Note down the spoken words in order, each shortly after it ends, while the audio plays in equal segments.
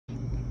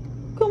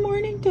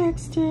morning,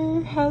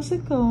 Dexter. How's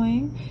it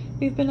going?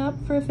 We've been up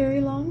for a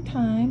very long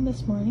time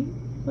this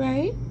morning,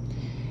 right?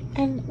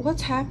 And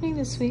what's happening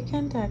this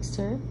weekend,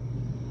 Dexter?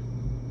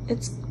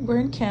 We're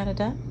in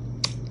Canada,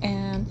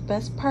 and the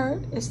best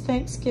part is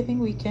Thanksgiving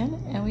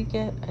weekend, and we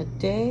get a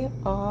day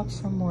off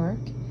from work.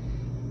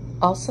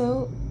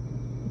 Also,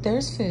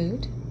 there's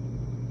food.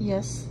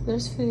 Yes,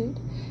 there's food.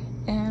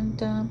 And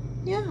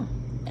yeah,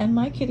 and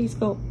my kitties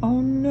go,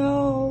 oh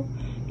no,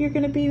 you're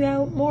gonna be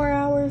out more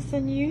hours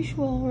than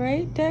usual,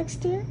 right,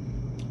 Dexter?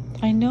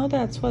 I know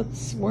that's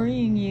what's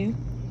worrying you.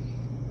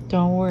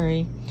 Don't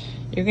worry.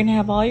 You're gonna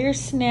have all your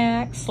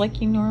snacks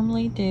like you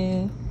normally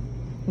do.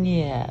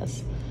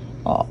 Yes.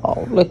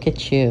 Oh, look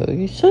at you.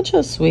 You're such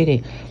a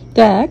sweetie.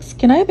 Dex,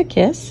 can I have a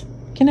kiss?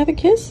 Can I have a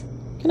kiss?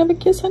 Can I have a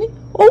kiss, honey?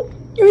 Oh,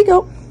 here we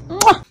go.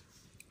 Mwah!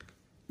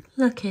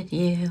 Look at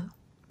you.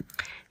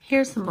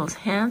 Here's the most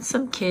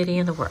handsome kitty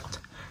in the world.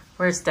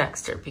 Where's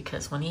Dexter?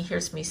 Because when he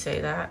hears me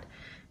say that,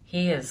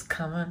 he is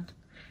coming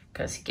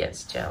because he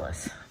gets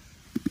jealous.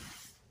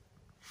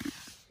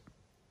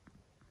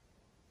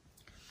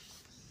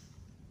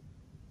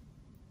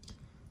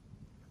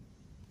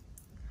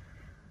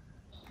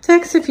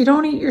 Dex, if you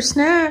don't eat your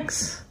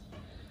snacks,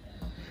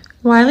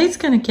 Wiley's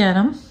gonna get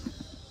them.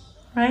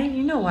 Right?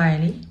 You know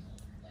Wilie.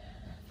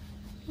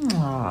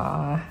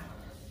 Aww.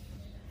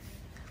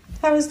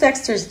 How was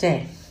Dexter's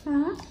day?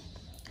 Hmm?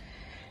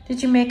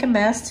 Did you make a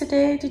mess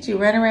today? Did you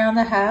run around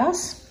the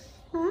house?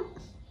 Hmm?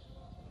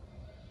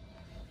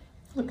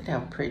 Look at how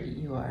pretty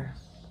you are.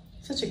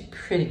 Such a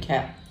pretty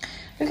cat.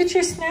 Look at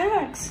your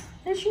snacks.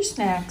 There's your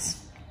snacks.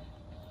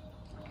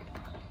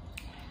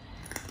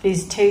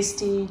 These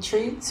tasty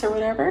treats or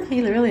whatever.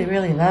 He really,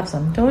 really loves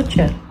them, don't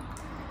you?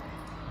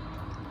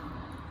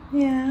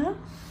 Yeah.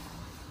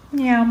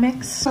 Meow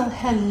mix. Well,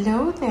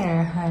 hello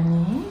there,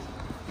 honey.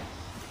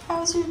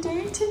 How's your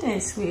day today,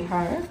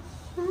 sweetheart?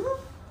 Hmm?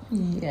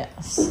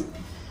 Yes.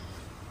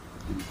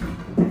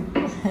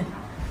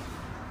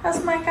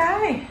 How's my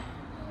guy?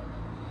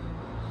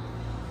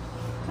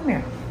 Come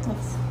here.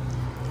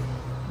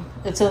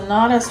 It's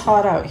not as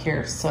hot out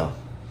here, so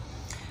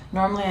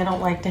normally I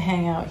don't like to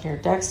hang out here.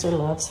 Dexter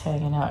loves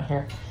hanging out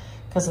here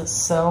because it's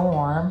so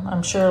warm.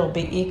 I'm sure it'll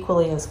be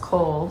equally as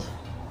cold.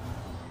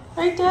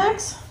 Right,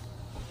 Dex?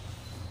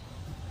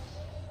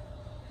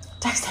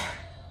 Dexter.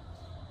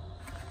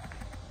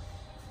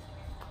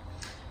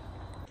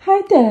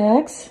 Hi,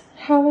 Dex.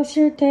 How was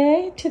your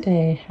day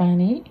today,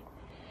 honey?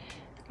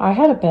 I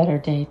had a better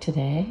day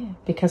today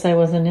because I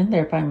wasn't in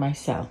there by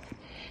myself.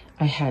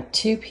 I had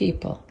 2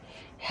 people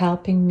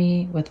helping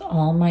me with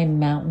all my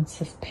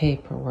mountains of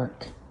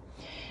paperwork.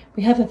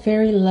 We have a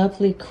very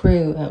lovely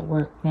crew at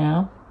work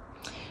now.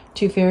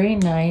 2 very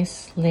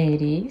nice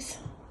ladies.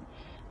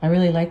 I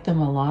really like them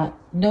a lot.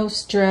 No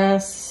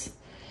stress,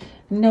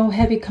 no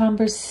heavy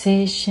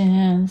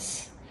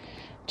conversations,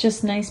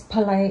 just nice,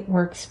 polite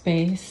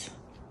workspace.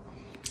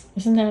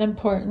 Isn't that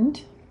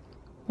important,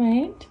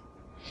 right?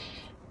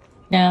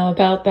 Now,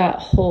 about that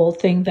whole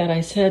thing that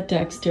I said,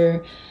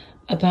 Dexter,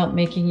 about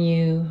making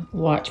you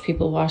watch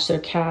people wash their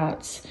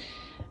cats.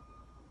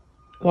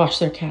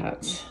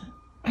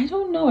 I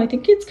don't know. I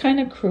think it's kind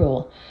of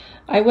cruel.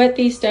 I wet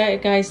these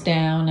guys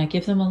down. I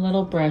give them a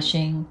little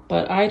brushing,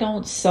 but I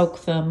don't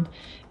soak them.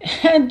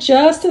 And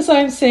just as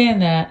I'm saying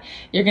that,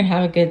 you're going to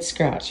have a good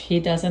scratch. He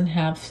doesn't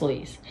have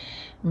fleas.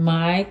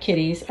 My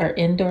kitties are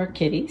indoor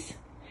kitties,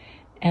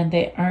 and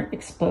they aren't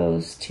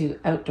exposed to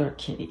outdoor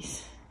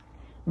kitties.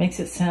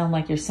 Makes it sound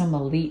like you're some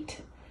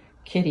elite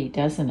kitty,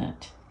 doesn't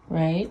it?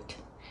 Right?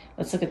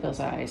 Let's look at those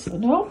eyes. Oh,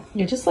 no,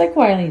 you're just like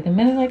Wilie the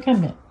minute I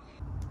come in.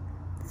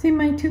 See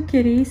my 2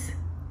 kitties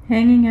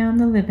hanging out in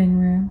the living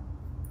room,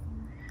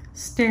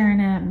 staring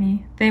at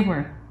me.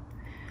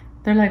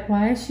 They're like,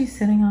 why is she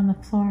sitting on the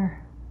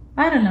floor?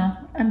 I don't know.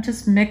 I'm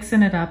just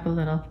mixing it up a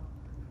little.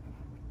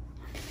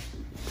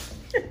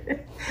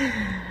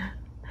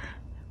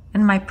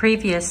 In my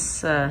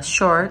previous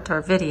short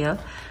or video,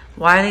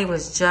 Wilie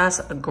was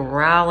just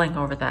growling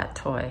over that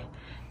toy.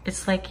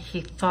 It's like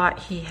he thought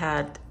he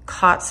had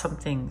caught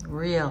something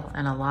real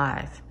and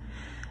alive.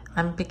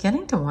 I'm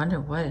beginning to wonder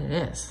what it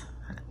is,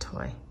 a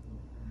toy.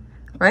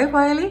 Right,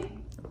 Wilie?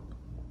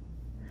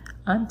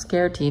 I'm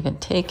scared to even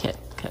take it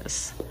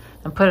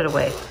and put it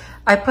away.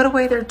 I put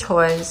away their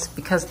toys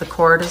because the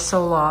cord is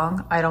so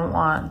long. I don't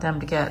want them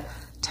to get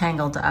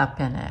tangled up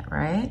in it,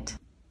 right?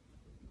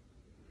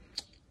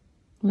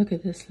 Look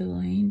at this little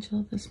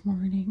angel this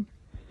morning.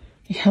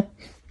 Yep.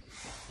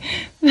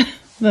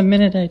 The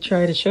minute I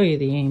try to show you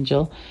the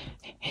angel,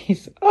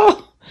 he's,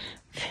 oh,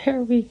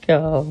 there we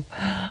go.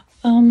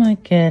 Oh my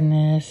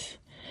goodness.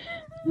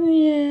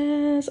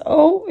 Yes.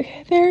 Oh,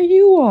 there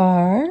you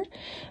are.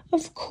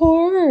 Of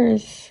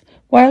course.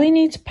 Wilie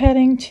needs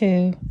petting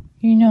too.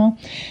 You know,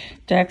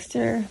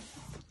 Dexter,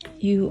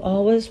 you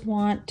always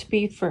want to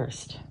be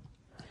first.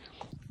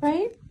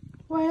 Right,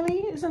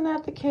 Wilie? Isn't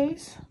that the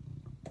case?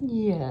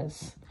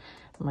 Yes,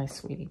 my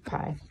sweetie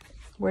pie.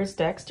 Where's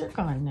Dexter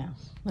gone now?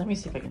 Let me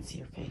see if I can see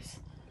your face.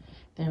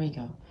 There we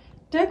go.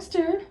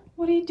 Dexter,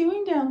 what are you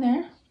doing down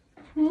there?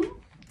 What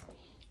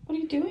are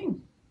you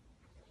doing?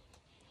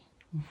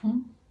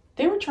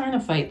 They were trying to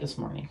fight this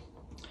morning,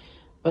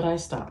 but I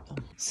stopped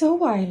them. So,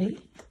 Wilie,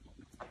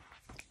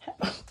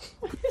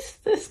 what is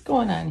this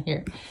going on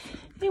here?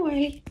 Hey,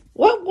 Wilie.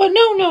 What?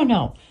 No, no,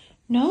 no.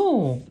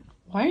 No.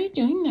 Why are you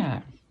doing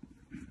that?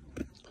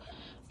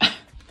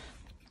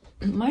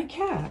 My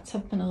cats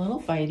have been a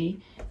little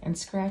bitey and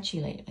scratchy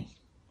lately.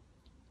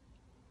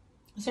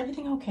 Is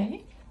everything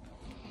okay?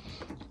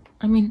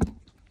 I mean,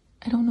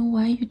 I don't know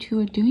why you two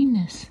are doing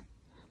this.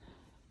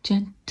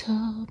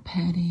 Gentle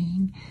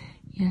petting.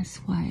 Yes,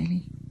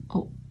 Wilie.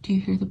 Oh, do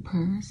you hear the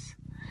purrs?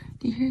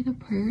 Do you hear the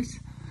purrs?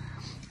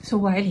 So,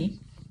 Wilie,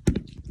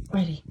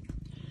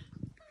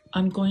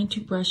 I'm going to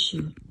brush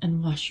you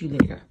and wash you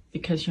later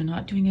because you're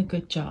not doing a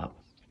good job.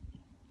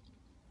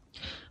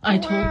 I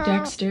told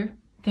Dexter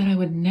that I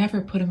would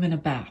never put him in a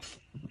bath.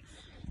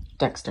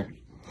 Dexter.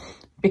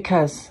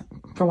 Because,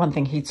 for one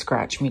thing, he'd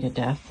scratch me to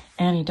death.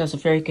 And he does a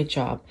very good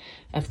job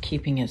of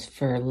keeping his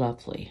fur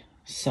lovely.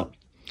 So,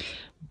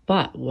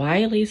 but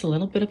Wiley's a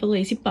little bit of a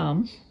lazy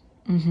bum.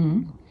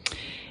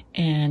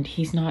 And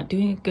he's not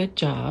doing a good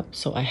job.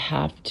 So I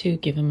have to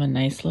give him a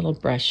nice little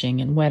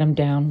brushing and wet him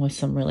down with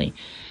some really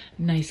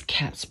nice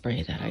cat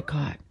spray that I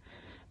got.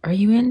 Are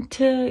you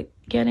into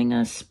getting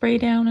a spray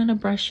down and a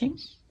brushing?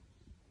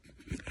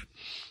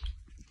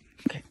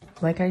 Okay.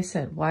 Like I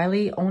said,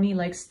 Wilie only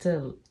likes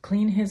to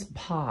clean his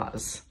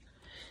paws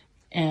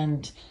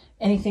and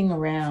anything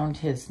around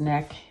his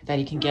neck that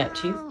he can get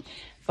to.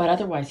 But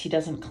otherwise, he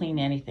doesn't clean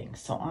anything.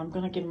 So I'm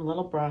going to give him a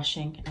little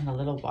brushing and a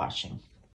little washing.